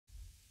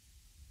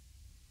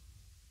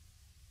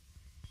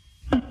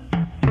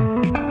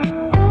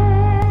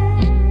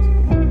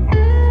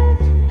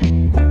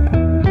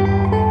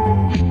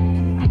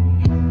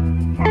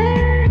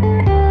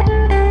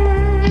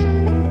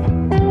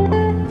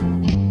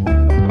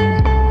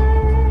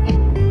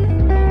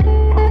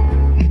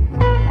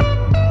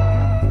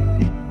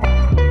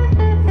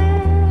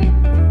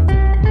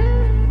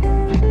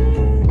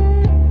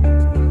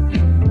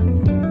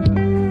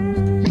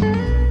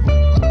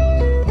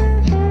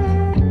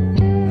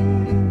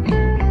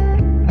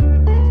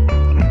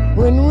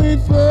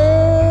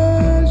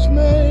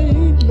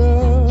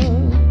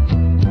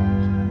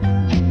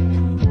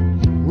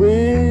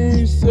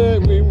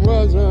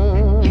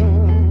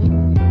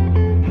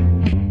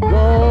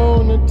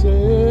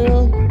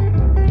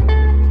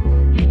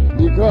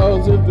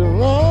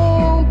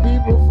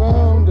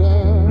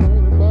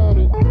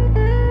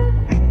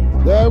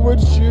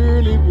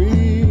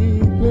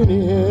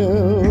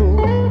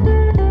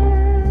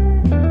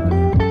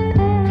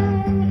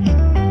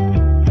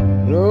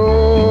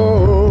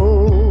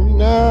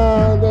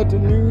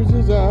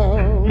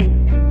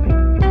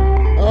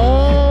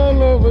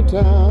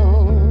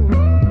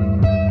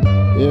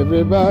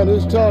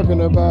Everybody's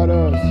talking about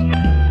us.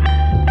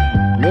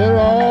 They're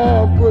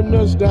all putting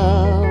us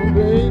down,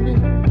 baby.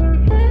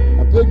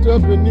 I picked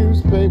up a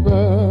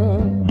newspaper,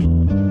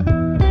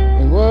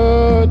 and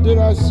what did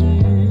I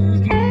see?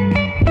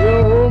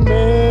 Your old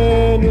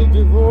man is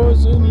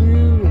divorcing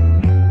you,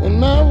 and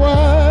my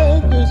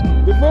wife is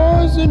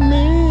divorcing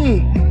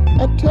me.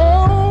 I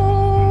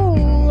told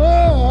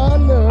her I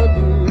love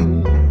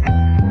you,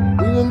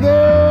 even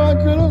though I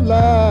could have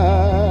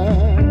lied.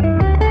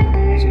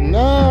 So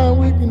now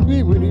we can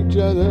be with each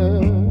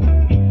other.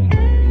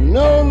 You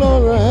no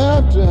longer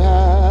have to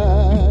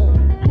hide.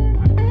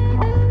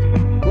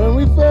 When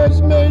we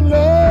first made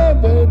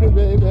love, baby,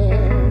 baby,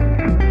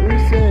 we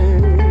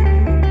said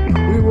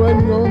we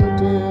wasn't gonna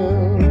tell.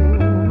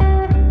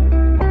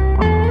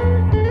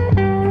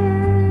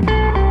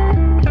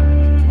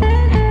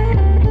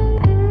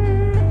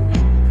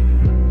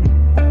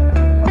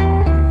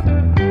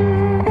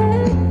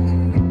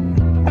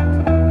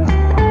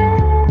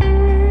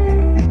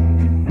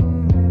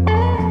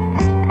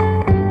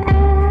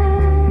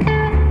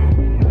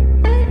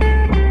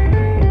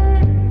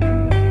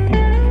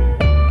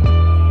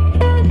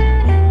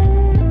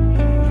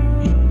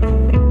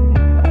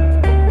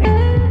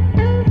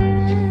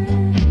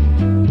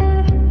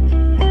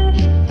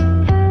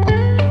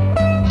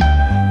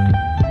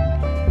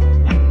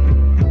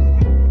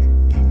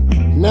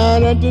 Now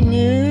that the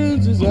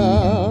news is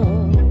out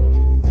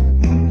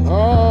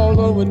all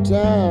over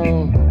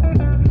town,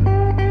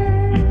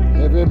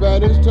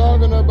 everybody's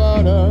talking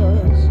about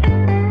us,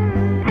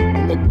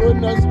 and they're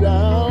putting us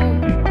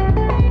down.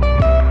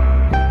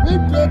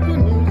 Picked up the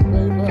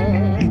newspaper.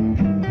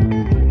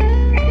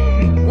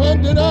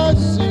 What did I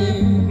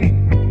see?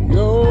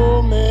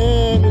 Your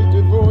man is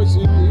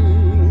divorcing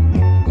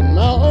you, and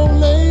my old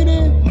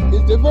lady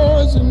is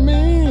divorcing me.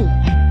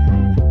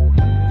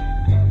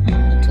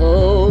 I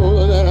told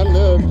her that I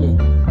loved her,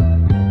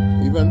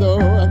 even though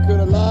I could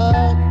have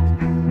lied.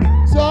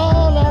 It's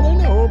all out in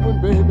the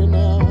open, baby,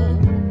 now.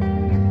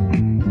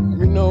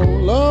 We no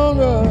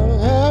longer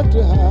have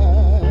to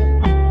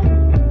hide.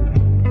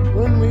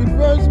 When we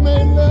first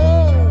made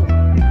love,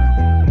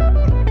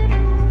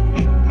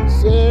 we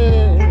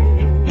said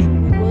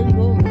we weren't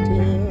gonna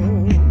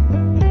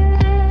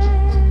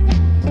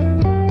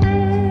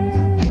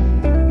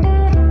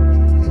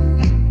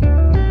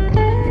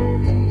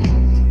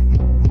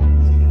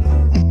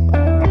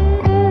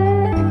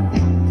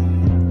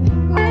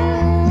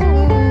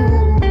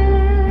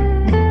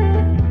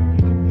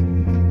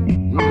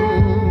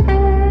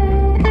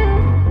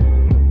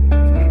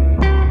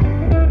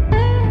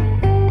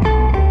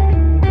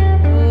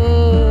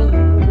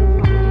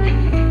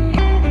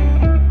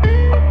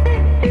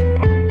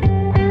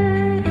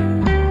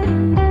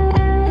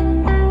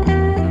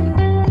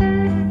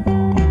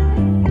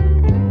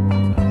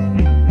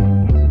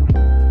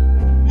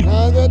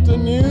the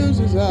news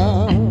is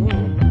out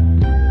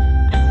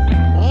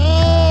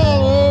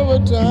all over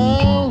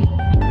town.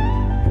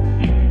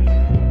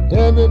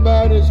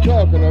 Everybody's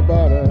talking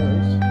about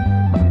us,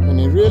 and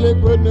they're really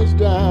putting us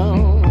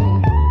down.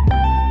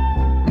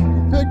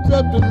 Picked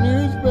up the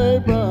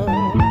newspaper.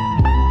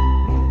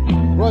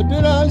 What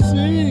did I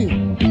see?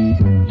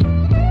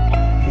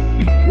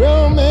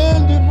 Your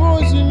man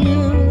divorcing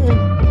you,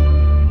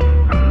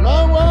 and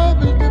my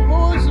wife is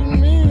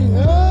divorcing me.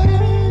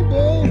 Hey,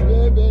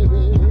 baby,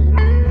 baby.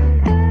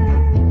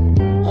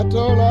 I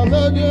told her I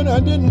love you and I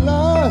didn't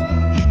lie.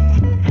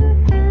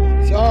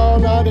 It's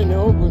all out in the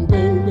open,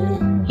 baby,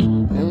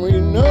 and we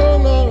no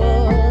longer